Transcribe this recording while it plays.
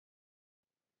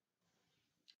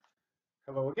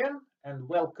Hello again, and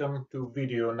welcome to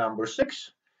video number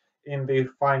 6 in the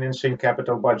financing,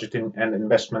 capital budgeting, and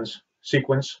investments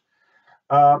sequence.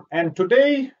 And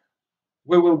today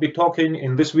we will be talking,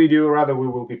 in this video rather, we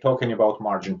will be talking about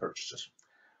margin purchases.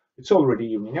 It's already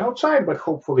evening outside, but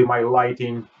hopefully my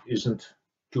lighting isn't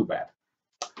too bad.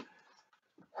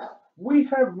 We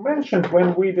have mentioned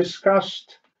when we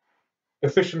discussed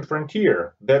Efficient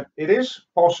Frontier that it is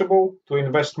possible to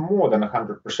invest more than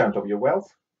 100% of your wealth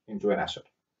into an asset.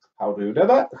 How do you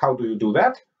do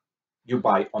that? You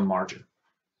buy on margin.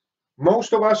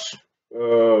 Most of us,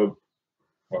 well,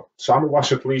 some of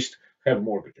us at least, have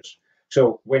mortgages.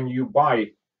 So when you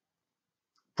buy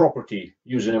property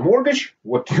using a mortgage,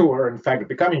 what you are in fact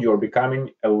becoming, you're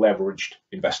becoming a leveraged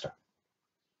investor.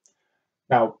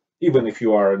 Now, even if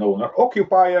you are an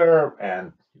owner-occupier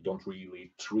and you don't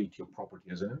really treat your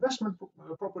property as an investment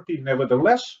property,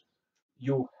 nevertheless,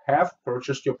 you have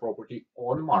purchased your property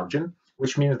on margin,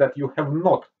 which means that you have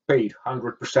not paid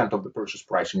 100% of the purchase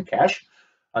price in cash.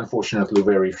 Unfortunately,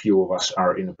 very few of us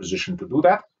are in a position to do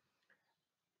that.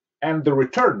 And the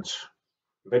returns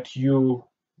that you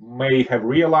may have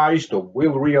realized or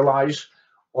will realize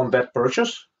on that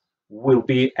purchase will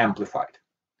be amplified.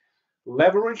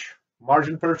 Leverage,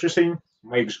 margin purchasing,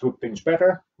 makes good things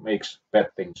better, makes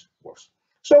bad things worse.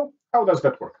 So how does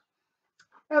that work?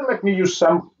 And let me use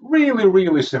some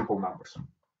really simple numbers.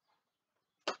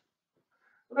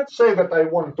 Let's say that I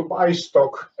want to buy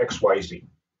stock XYZ.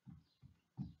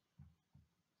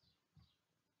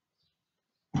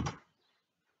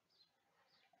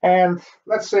 And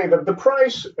let's say that the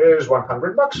price is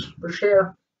 $100 per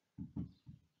share.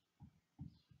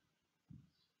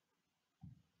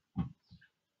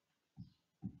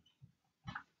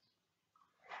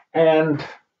 And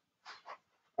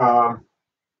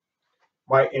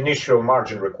my initial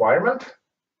margin requirement,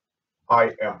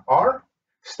 IMR,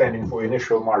 standing for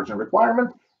initial margin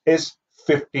requirement, is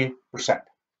 50%.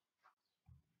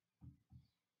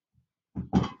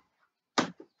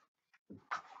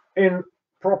 In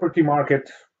property market,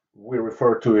 we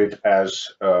refer to it as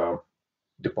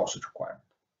deposit requirement.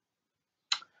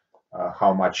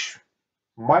 How much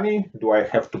money do I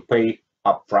have to pay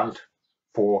upfront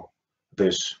for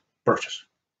this purchase?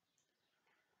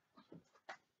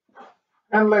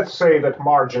 And let's say that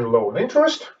margin loan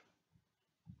interest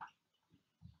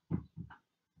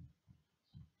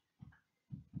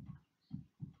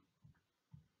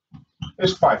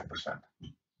is 5%.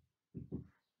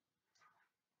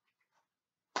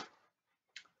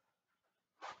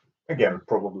 Again,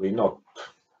 probably not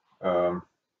a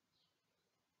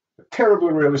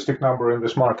terribly realistic number in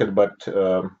this market, but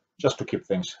just to keep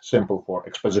things simple for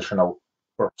expositional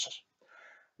purposes.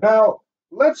 Now,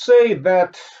 let's say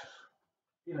that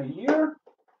in a year,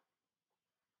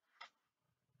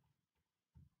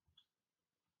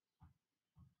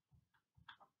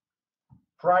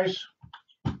 price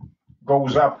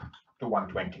goes up to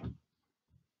 120.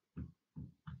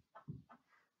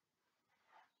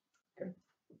 Okay.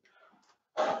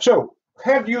 So,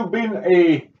 had you been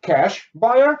a cash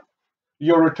buyer,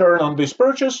 your return on this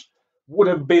purchase would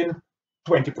have been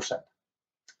 20%.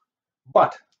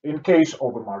 But in case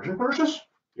of a margin purchase,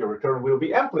 your return will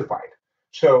be amplified.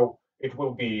 So it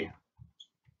will be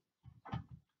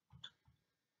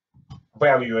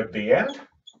value at the end,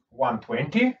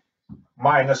 120,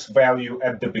 minus value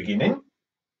at the beginning,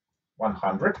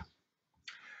 100.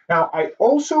 Now, I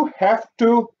also have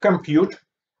to compute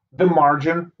the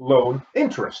margin loan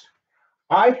interest.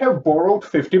 I have borrowed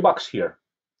 $50 here,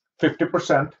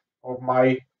 50% of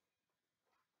my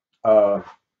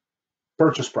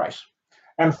purchase price.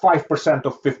 And 5%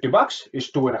 of $50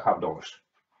 is $2.50.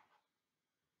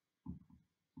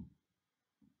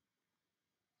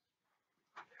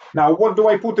 Now, what do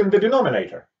I put in the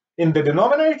denominator? In the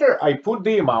denominator, I put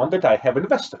the amount that I have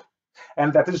invested.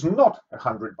 And that is not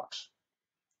 $100.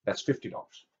 That's $50.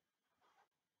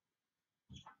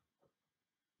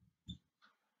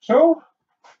 So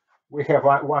we have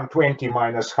 120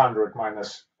 minus 100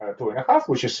 minus 2.5,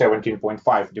 which is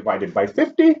 17.5 divided by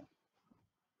 50.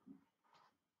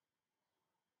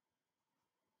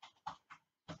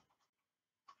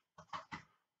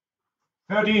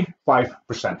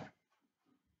 %.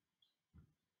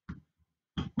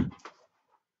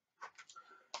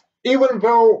 Even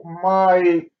though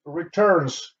my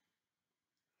returns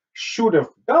should have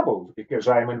doubled because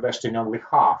I am investing only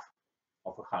half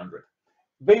of 100,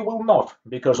 they will not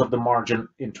because of the margin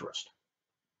interest.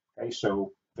 Okay,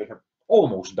 so they have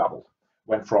almost doubled.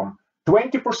 Went from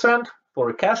 20% for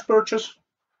a cash purchase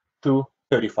to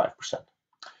 35%.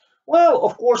 Well,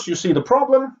 of course, you see the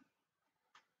problem.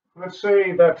 Let's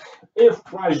say that if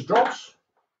price drops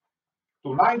to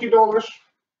 $90.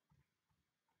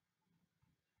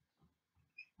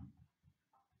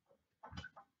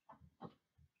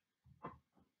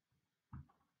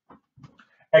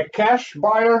 A cash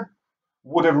buyer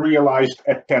would have realized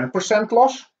a 10%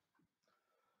 loss,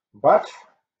 but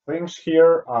things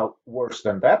here are worse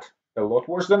than that, a lot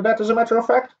worse than that, as a matter of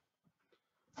fact.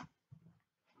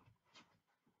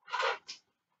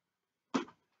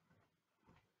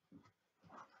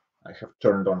 I have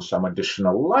turned on some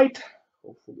additional light.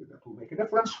 Hopefully that will make a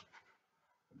difference.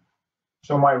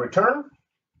 So my return,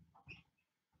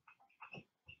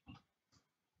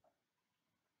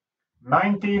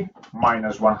 90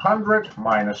 minus 100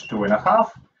 minus 2.5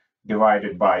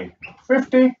 divided by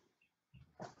 50.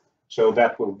 So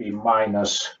that will be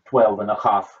minus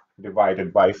 12.5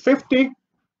 divided by 50.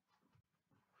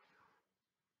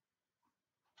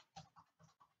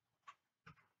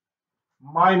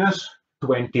 Minus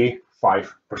 25%.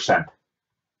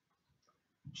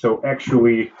 So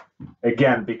actually,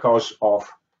 again, because of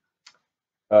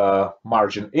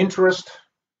margin interest,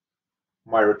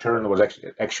 my return was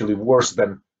actually worse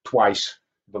than twice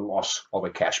the loss of a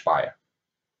cash buyer.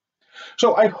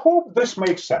 So I hope this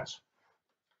makes sense.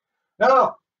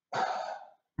 Now,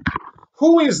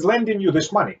 who is lending you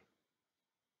this money?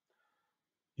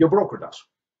 Your broker does.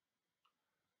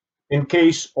 In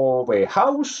case of a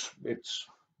house, it's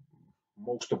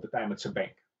most of the time it's a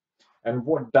bank. And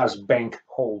what does bank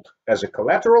hold as a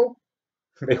collateral?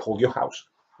 They hold your house,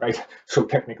 right? So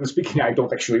technically speaking, I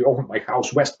don't actually own my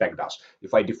house. Westpac does.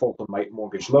 If I default on my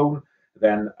mortgage loan,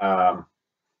 then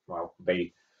well,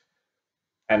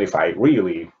 and if I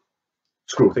really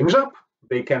screw things up,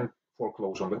 they can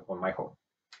foreclose on my home.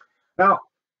 Now,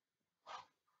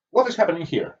 what is happening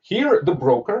here? Here, the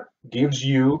broker gives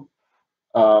you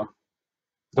the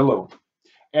loan.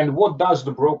 And what does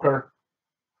the broker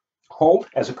hold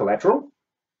as a collateral?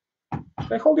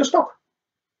 They hold your stock.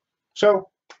 So,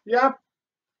 yeah,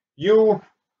 you,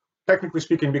 technically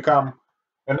speaking, become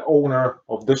an owner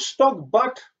of the stock,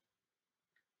 but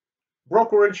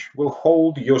brokerage will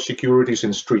hold your securities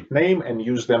in street name and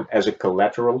use them as a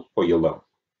collateral for your loan.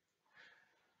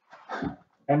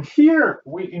 And here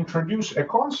we introduce a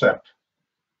concept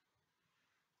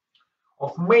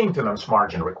of maintenance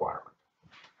margin requirement,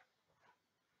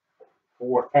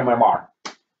 or MMR.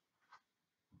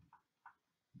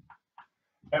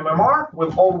 MMR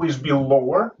will always be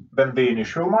lower than the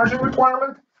initial margin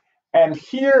requirement. And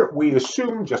here we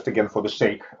assume, just again for the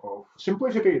sake of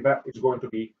simplicity, that it's going to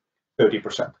be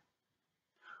 30%.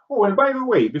 Oh, and by the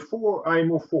way, before I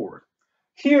move forward,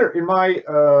 here in my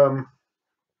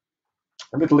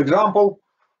little example,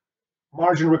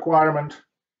 margin requirement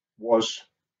was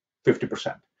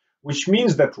 50%, which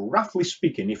means that roughly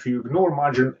speaking, if you ignore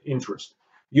margin interest,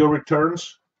 your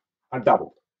returns are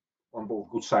doubled on both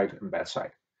good side and bad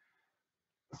side.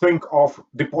 Think of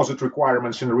deposit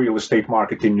requirements in the real estate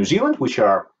market in New Zealand, which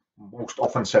are most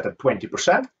often set at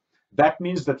 20%. That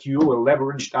means that you are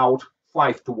leveraged out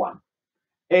 5 to 1.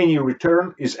 Any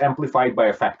return is amplified by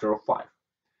a factor of 5.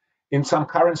 In some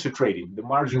currency trading, the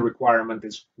margin requirement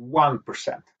is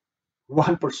 1%.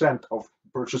 1% of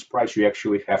purchase price you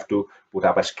actually have to put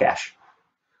up as cash,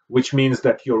 which means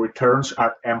that your returns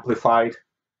are amplified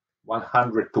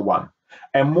 100 to 1.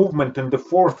 A movement in the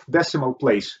 4th decimal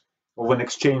place of an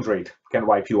exchange rate can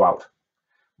wipe you out.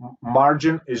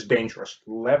 Margin is dangerous.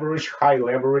 Leverage, high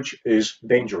leverage is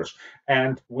dangerous.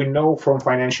 And we know from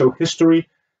financial history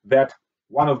that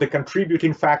one of the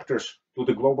contributing factors to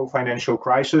the global financial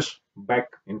crisis back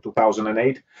in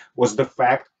 2008 was the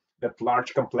fact that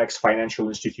large complex financial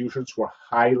institutions were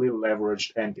highly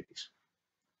leveraged entities.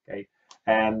 Okay?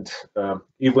 And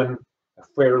even a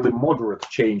fairly moderate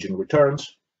change in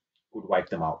returns could wipe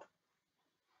them out,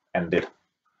 and did.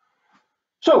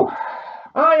 So,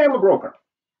 I am a broker,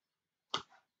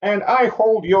 and I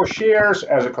hold your shares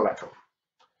as a collateral.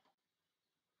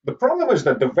 The problem is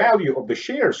that the value of the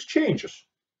shares changes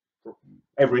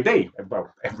every day,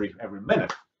 about every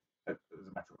minute, as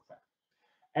a matter of fact.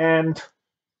 And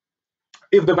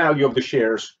if the value of the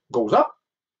shares goes up,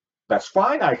 that's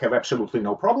fine. I have absolutely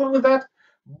no problem with that.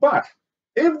 But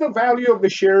if the value of the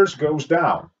shares goes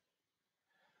down,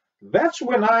 that's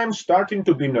when I'm starting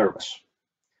to be nervous.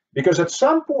 Because at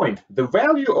some point, the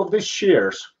value of the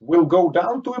shares will go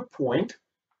down to a point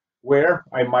where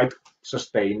I might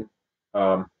sustain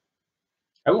a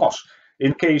loss.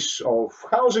 In case of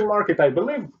housing market, I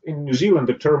believe in New Zealand,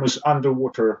 the term is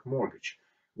underwater mortgage,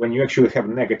 when you actually have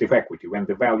negative equity, when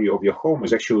the value of your home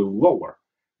is actually lower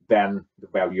than the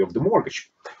value of the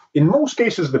mortgage. In most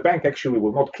cases, the bank actually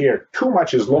will not care too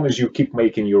much as long as you keep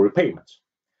making your repayments.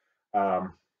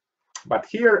 But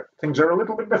here, things are a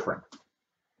little bit different.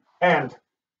 And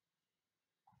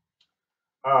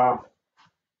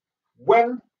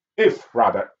if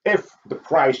the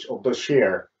price of the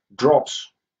share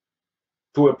drops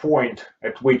to a point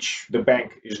at which the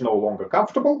bank is no longer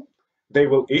comfortable, they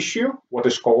will issue what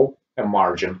is called a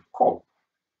margin call.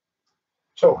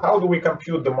 So how do we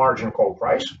compute the margin call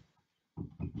price?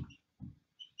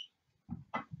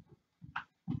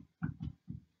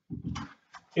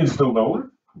 It's the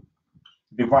loan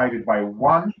divided by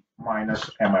 1 minus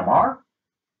MMR.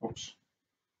 Oops.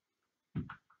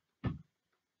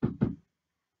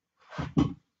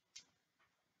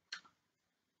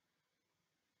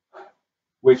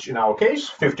 Which in our case,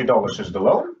 $50 is the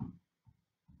loan.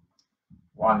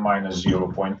 1 minus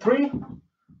 0.3,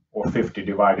 or 50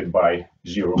 divided by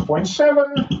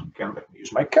 0.7. Can let me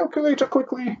use my calculator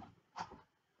quickly.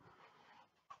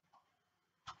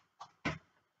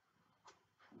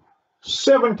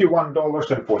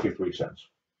 $71.43.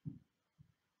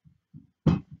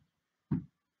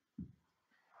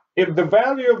 If the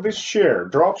value of this share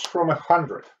drops from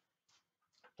 100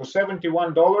 to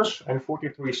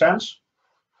 $71.43,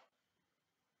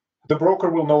 the broker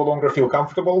will no longer feel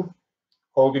comfortable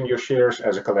holding your shares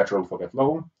as a collateral for that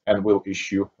loan and will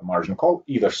issue a margin call,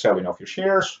 either selling off your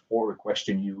shares or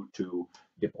requesting you to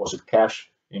deposit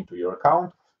cash into your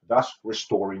account, thus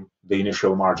restoring the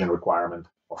initial margin requirement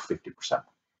of 50%.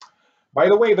 By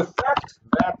the way, the fact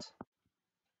that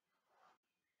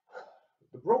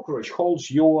the brokerage holds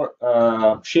your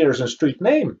shares in street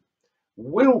name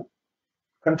will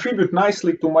contribute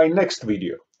nicely to my next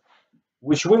video,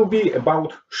 which will be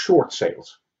about short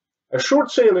sales. A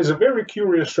short sale is a very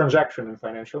curious transaction in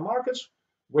financial markets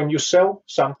when you sell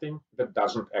something that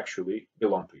doesn't actually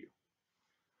belong to you.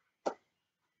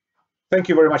 Thank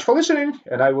you very much for listening,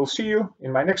 and I will see you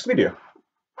in my next video.